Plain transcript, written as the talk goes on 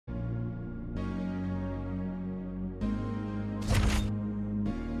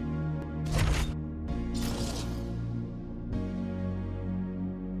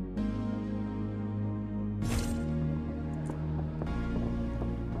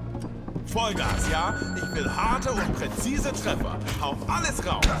Vollgas, ja? Ich will harte und präzise Treffer. Hau alles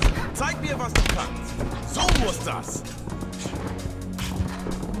raus. Zeig mir, was du kannst. So muss das.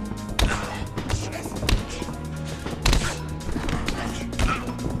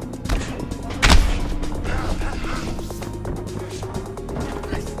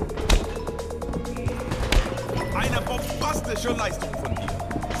 Eine bombastische Leistung von dir.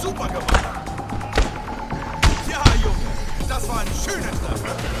 Super gemacht. Ja, Junge, das war ein schöner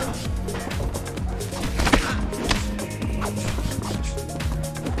Treffer.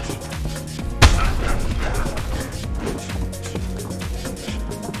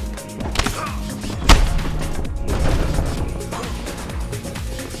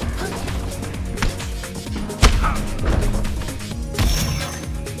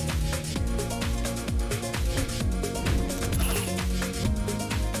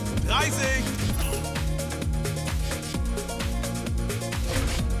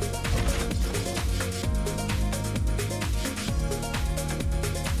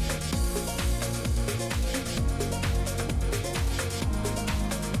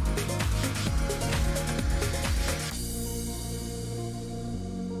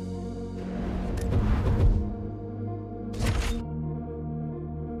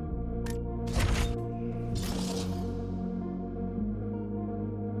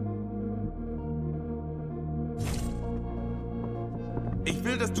 Ich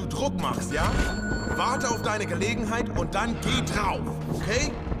will, dass du Druck machst, ja? Warte auf deine Gelegenheit und dann geh drauf,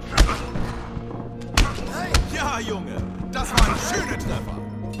 okay? Ja, Junge, das war ein schöner Treffer.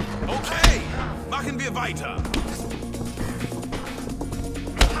 Okay, machen wir weiter.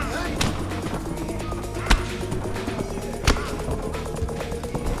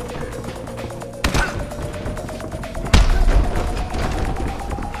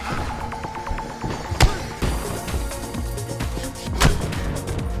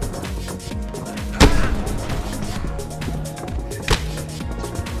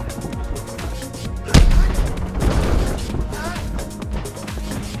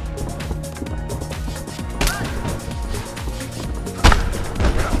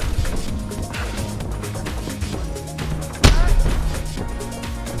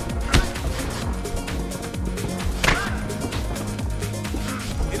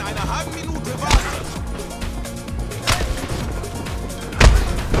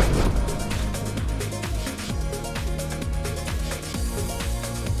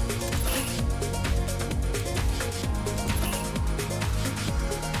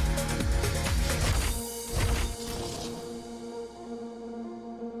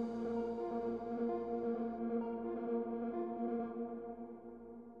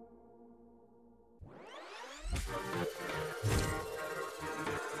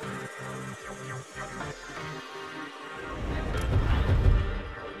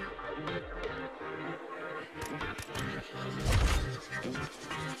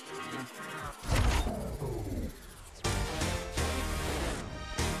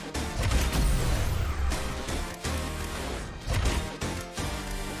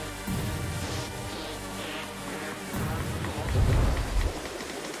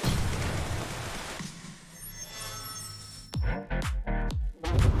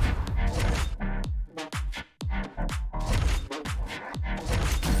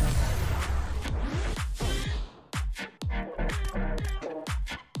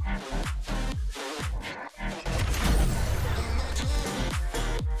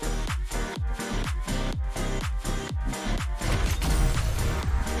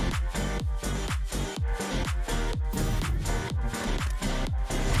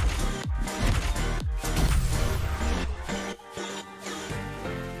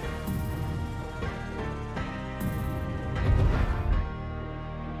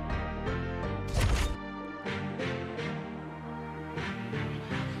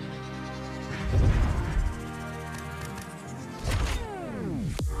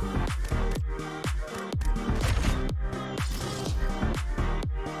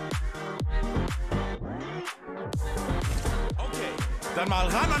 Dann mal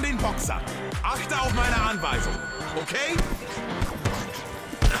ran an den Boxsack. Achte auf meine Anweisung, okay?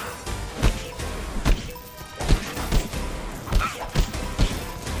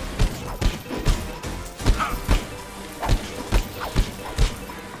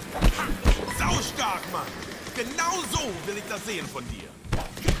 Saustark, Mann! Genau so will ich das sehen von dir.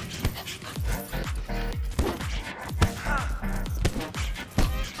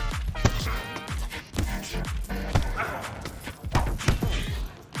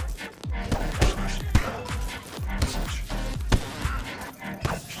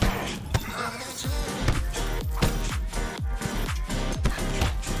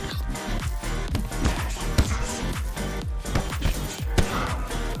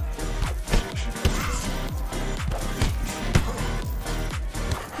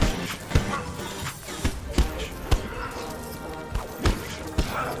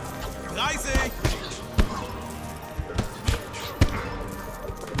 30.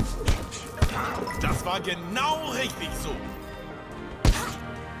 Das war genau richtig so.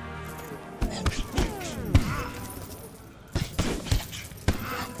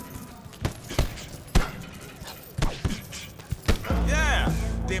 Yeah,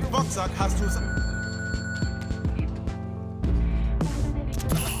 den Boxsack hast du's.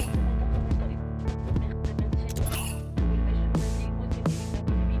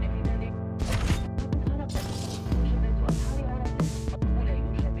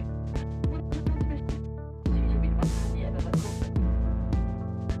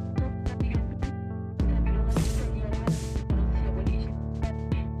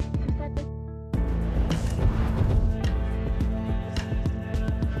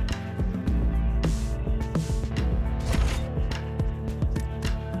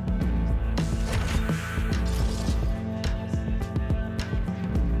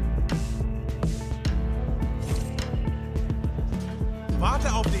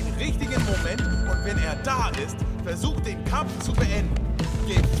 Warte auf den richtigen Moment und wenn er da ist, versuch den Kampf zu beenden.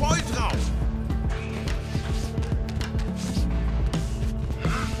 Geh voll drauf!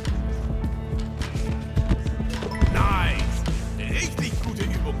 Nice! Richtig gute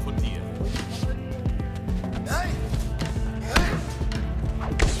Übung von dir.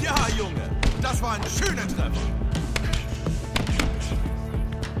 Ja, Junge, das war ein schöner Treffer.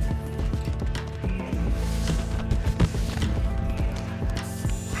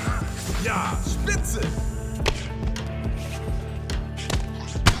 Ja, spitze!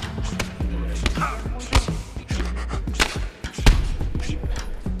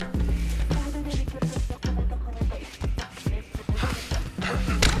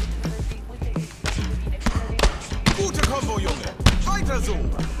 Gute Kombo, Junge! Weiter so!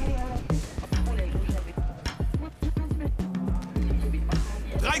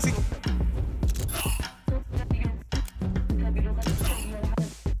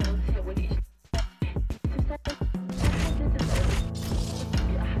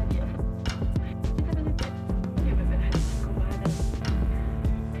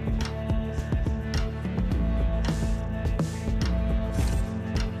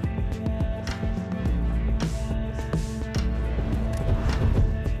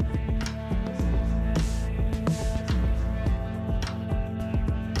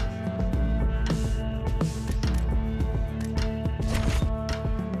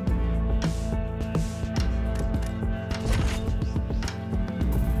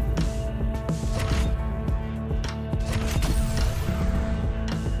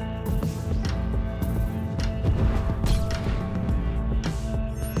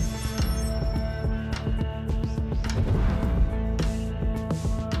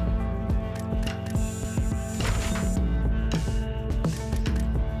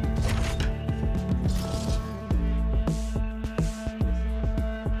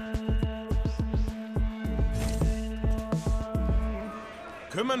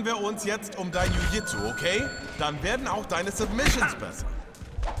 Kümmern wir uns jetzt um dein Jiu-Jitsu, okay? Dann werden auch deine Submissions besser.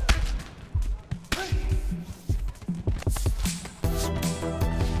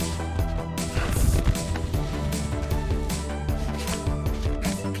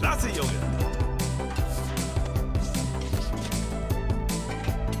 Klasse, Junge!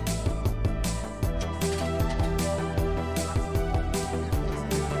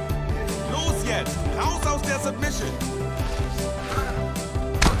 Los jetzt! Raus aus der Submission!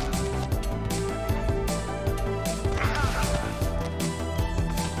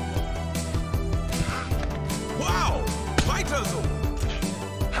 Weiter so!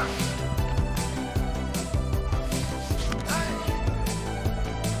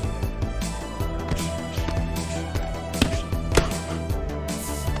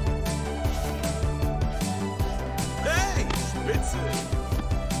 Hey, Spitze!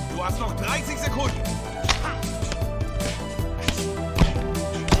 Du hast noch 30 Sekunden!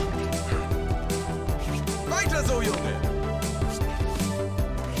 Weiter so, Junge!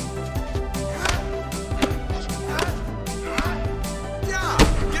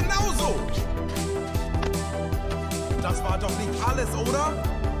 Das war doch nicht alles, oder?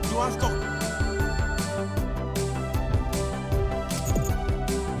 Du hast doch...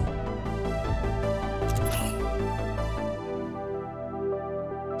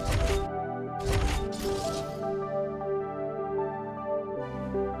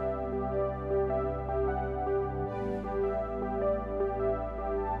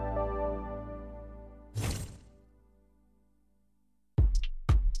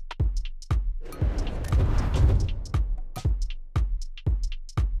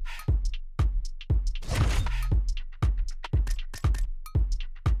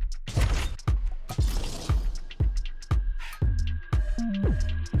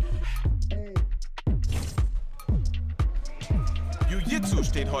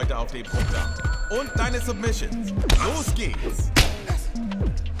 steht heute auf dem Programm. Und deine Submissions. Los geht's!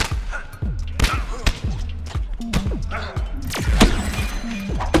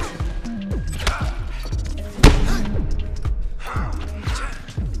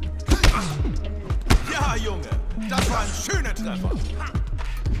 Ja, Junge, das war ein schöner Treffer.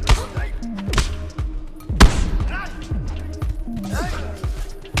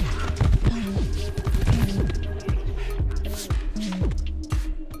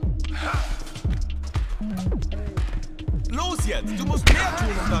 Los jetzt, du musst mehr tun,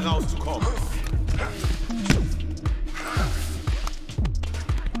 um da rauszukommen.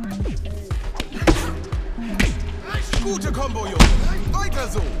 Gute Kombo, Junge. Weiter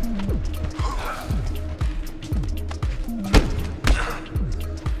so.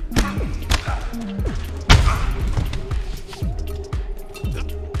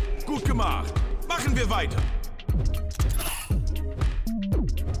 Gut gemacht. Machen wir weiter.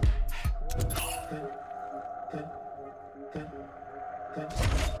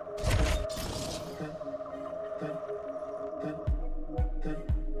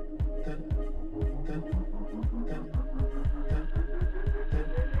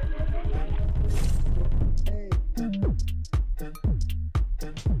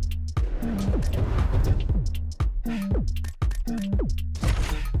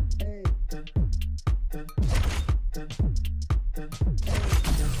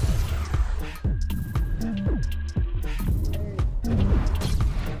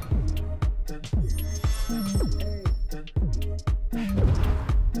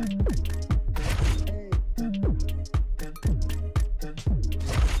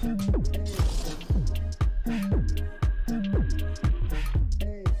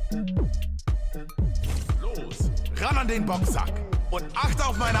 Ran an den Boxsack und achte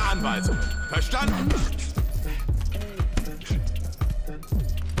auf meine Anweisungen. Verstanden?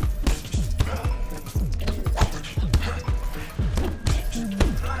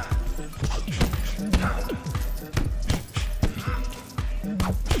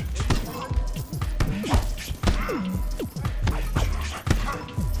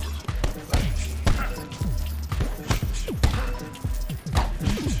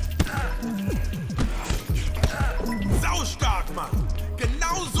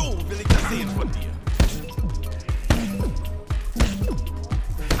 Genau so will ich das sehen von dir.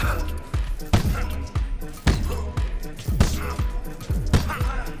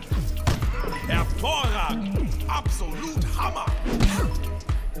 Hervorragend! Absolut Hammer!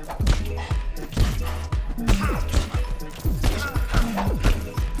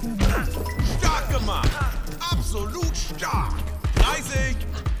 Stark gemacht! Absolut stark! 30!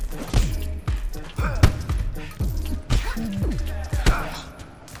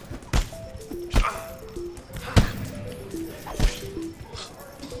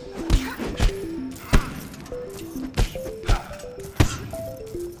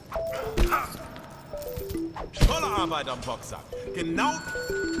 Tolle Arbeit am Boxsack. Genau.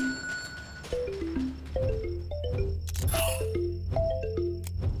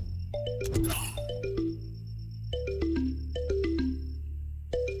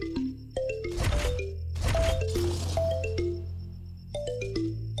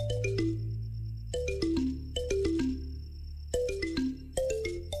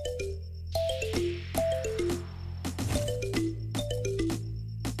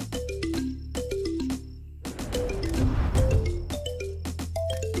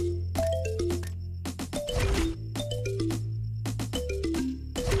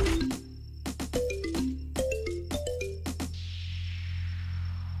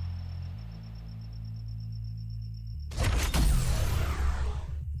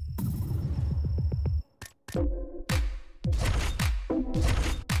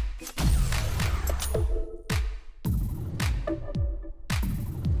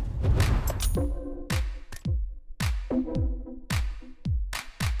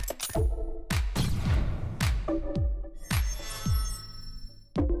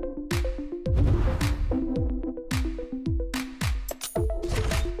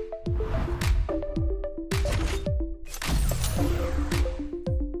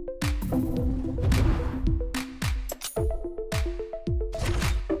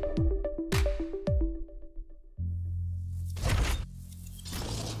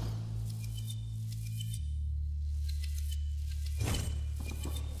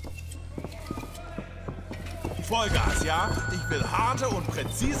 Vollgas, ja? Ich will harte und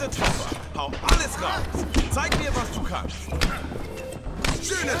präzise Treffer. Hau alles raus. Zeig mir, was du kannst.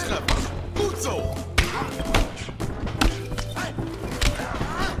 Schöne Treffer. Gut so.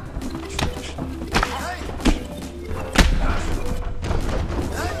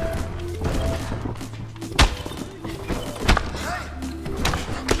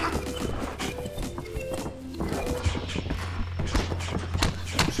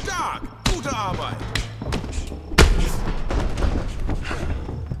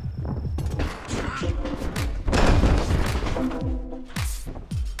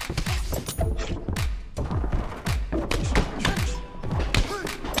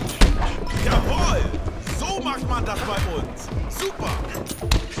 das bei uns. Super.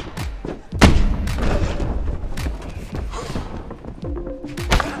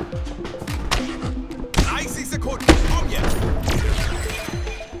 30 Sekunden. Komm jetzt.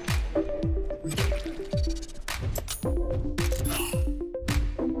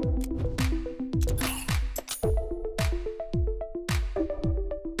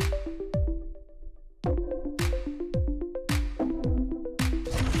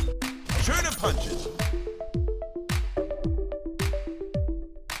 Schöne Punches.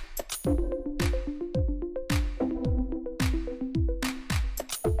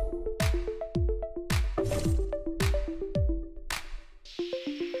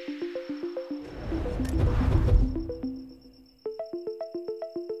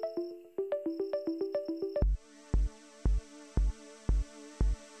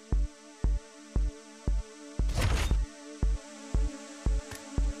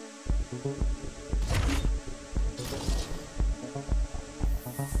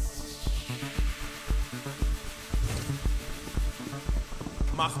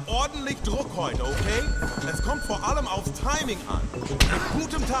 Mach ordentlich Druck heute, okay? Es kommt vor allem aufs Timing an. Mit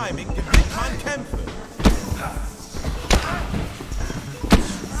gutem Timing gewinnt man Kämpfe.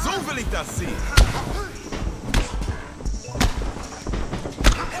 So will ich das sehen.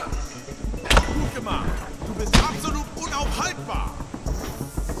 Gut gemacht. Du bist absolut unaufhaltbar.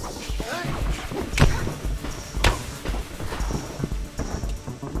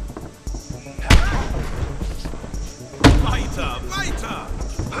 Weiter, weiter!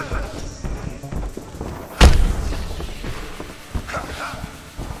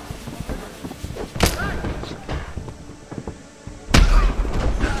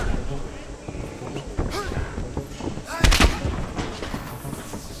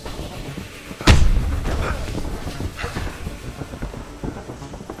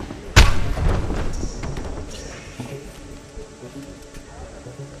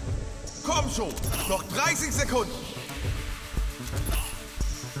 Komm schon, noch 30 Sekunden.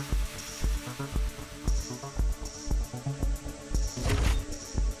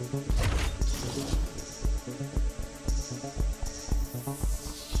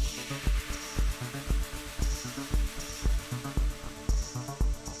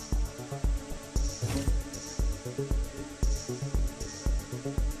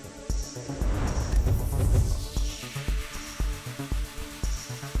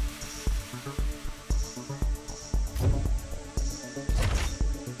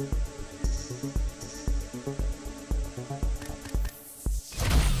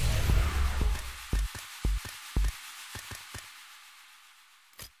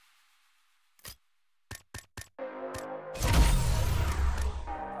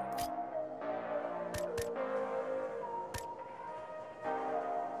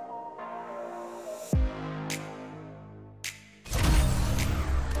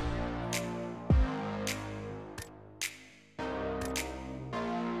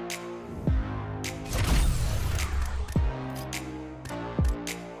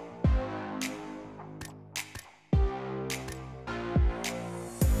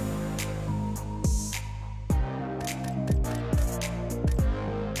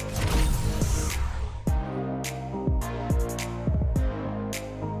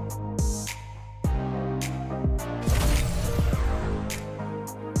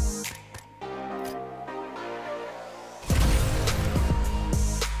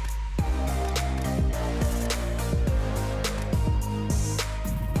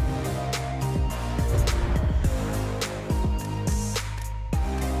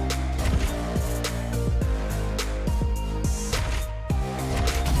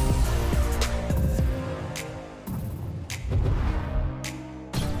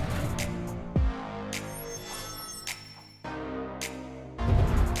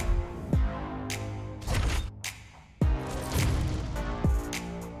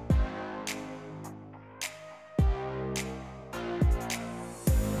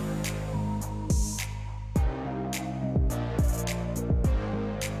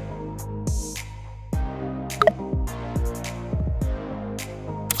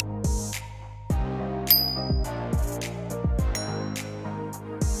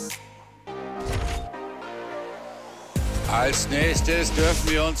 Als nächstes dürfen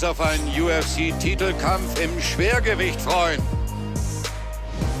wir uns auf einen UFC-Titelkampf im Schwergewicht freuen.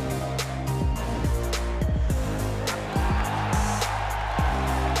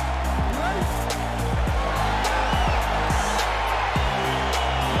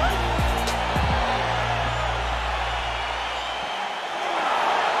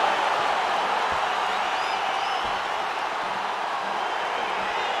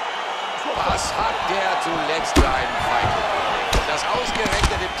 Was hat der zuletzt für einen Fight hingelegt? Und das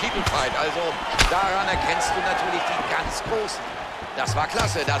ausgerechnet im Titelfight. Also daran erkennst du natürlich die ganz Großen. Das war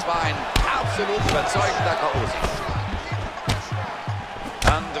klasse. Das war ein absolut überzeugender K.O.-Sieg.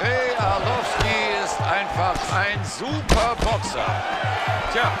 Andrei Arlovski ist einfach ein super Boxer.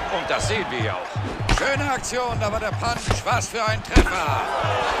 Tja, und das sehen wir ja auch. Schöne Aktion, aber der Punch, was für ein Treffer.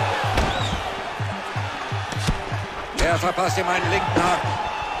 Er verpasst ihm einen linken Haken.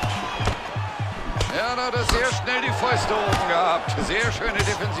 Ja, da hat er sehr schnell die Fäuste oben gehabt. Sehr schöne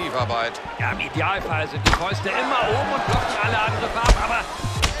Defensivarbeit. Ja, im Idealfall sind die Fäuste immer oben und blocken alle Angriffe ab. Aber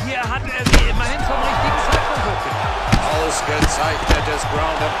hier hat er sie immerhin zum richtigen Zeitpunkt hochgebracht. Ausgezeichnetes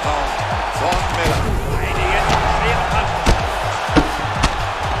Ground and Pound von Miller. Eine jetzt schwere Punch.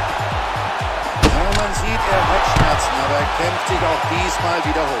 Ja, man sieht, er hat Schmerzen, aber er kämpft sich auch diesmal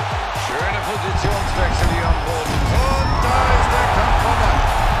wieder hoch. Schöne Positionswechsel hier am Boden. Und da ist der Kampf vorbei.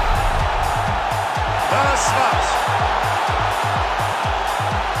 Das war's.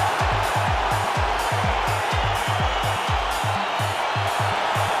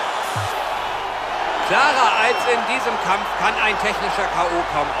 Klarer als in diesem Kampf kann ein technischer K.O.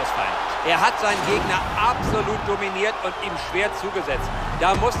 kaum ausfallen. Er hat seinen Gegner absolut dominiert und ihm schwer zugesetzt.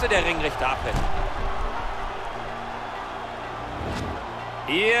 Da musste der Ringrichter abbrechen.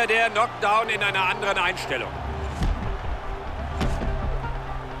 Hier der Knockdown in einer anderen Einstellung.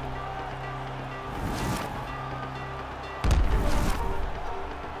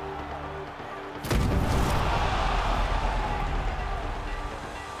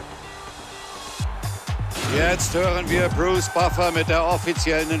 Jetzt hören wir Bruce Buffer mit der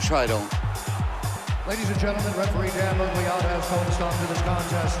offiziellen Entscheidung. Ladies and gentlemen, referee Dan Luglia has called a stop to this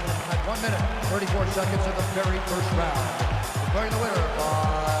contest at 1 minute, 34 seconds of the very first round. Declaring the winner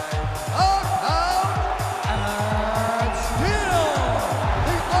by knockout and still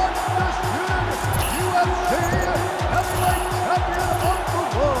the undisputed UFC heavyweight champion of the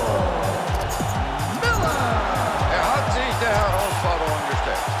world, Miller. Er hat sich der Herausforderung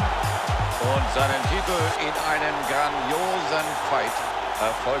gestellt und seinen Titel in einem grandiosen Fight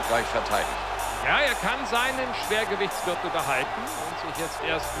erfolgreich verteidigt. Ja, er kann seinen Schwergewichtsgürtel behalten und sich jetzt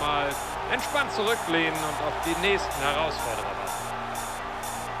erstmal entspannt zurücklehnen und auf die nächsten Herausforderer warten.